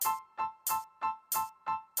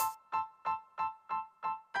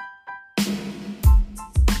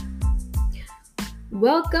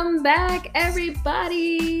Welcome back,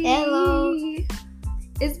 everybody. Hello.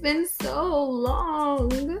 It's been so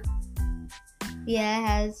long. Yeah, it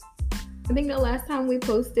has. I think the last time we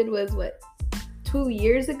posted was 2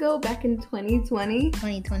 years ago, back in 2020.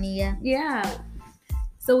 2020, yeah. Yeah.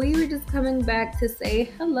 So we were just coming back to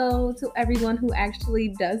say hello to everyone who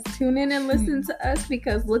actually does tune in and listen to us,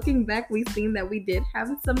 because looking back, we've seen that we did have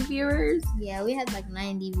some viewers. Yeah, we had like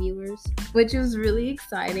 90 viewers. Which was really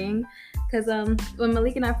exciting, because when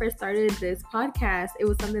Malik and I first started this podcast, it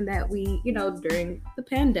was something that we, during the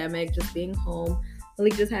pandemic, just being home,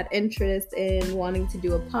 Malik just had interest in wanting to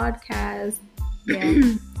do a podcast.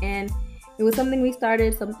 Yeah. And it was something we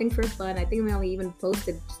started, something for fun. I think we only even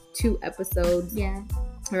posted 2 episodes. Yeah.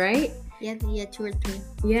 Right? Yeah, 2 or 3.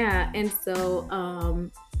 Yeah, and so,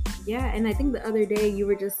 and I think the other day you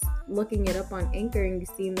were just looking it up on Anchor and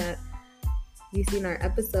you've seen our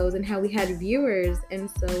episodes and how we had viewers, and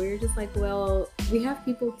so we were just like, well, we have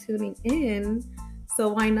people tuning in, so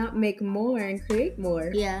why not make more and create more?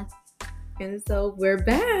 Yeah. And so we're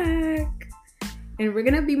back, and we're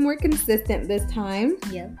gonna be more consistent this time.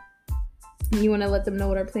 Yeah. You want to let them know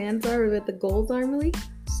what our plans are or what the goals are, Malik?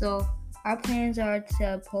 So our plans are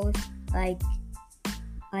to post like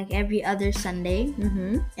every other Sunday,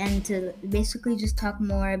 and to basically just talk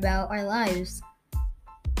more about our lives.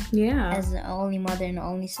 Yeah. As the only mother and the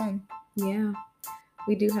only son. Yeah.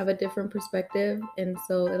 We do have a different perspective, and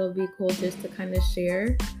so it'll be cool just to kind of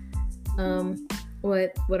share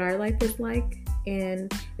what our life is like.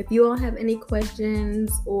 And if you all have any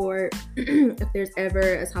questions, or if there's ever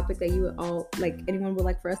a topic that you all like, anyone would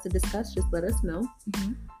like for us to discuss, just let us know.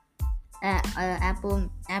 At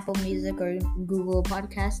Apple Music or Google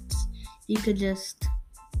Podcasts, you could just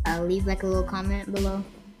leave like a little comment below.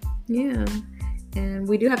 Yeah. And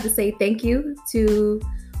we do have to say thank you to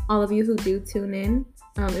all of you who do tune in.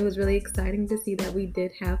 It was really exciting to see that we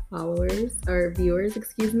did have viewers.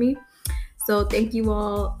 So thank you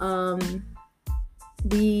all. We're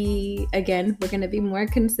going to be more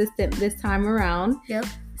consistent this time around. Yep.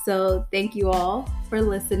 So thank you all for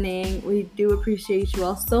listening. We do appreciate you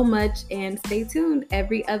all so much, and stay tuned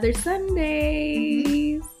every other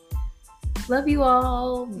Sunday. Love you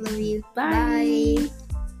all. Love you. Bye. Bye.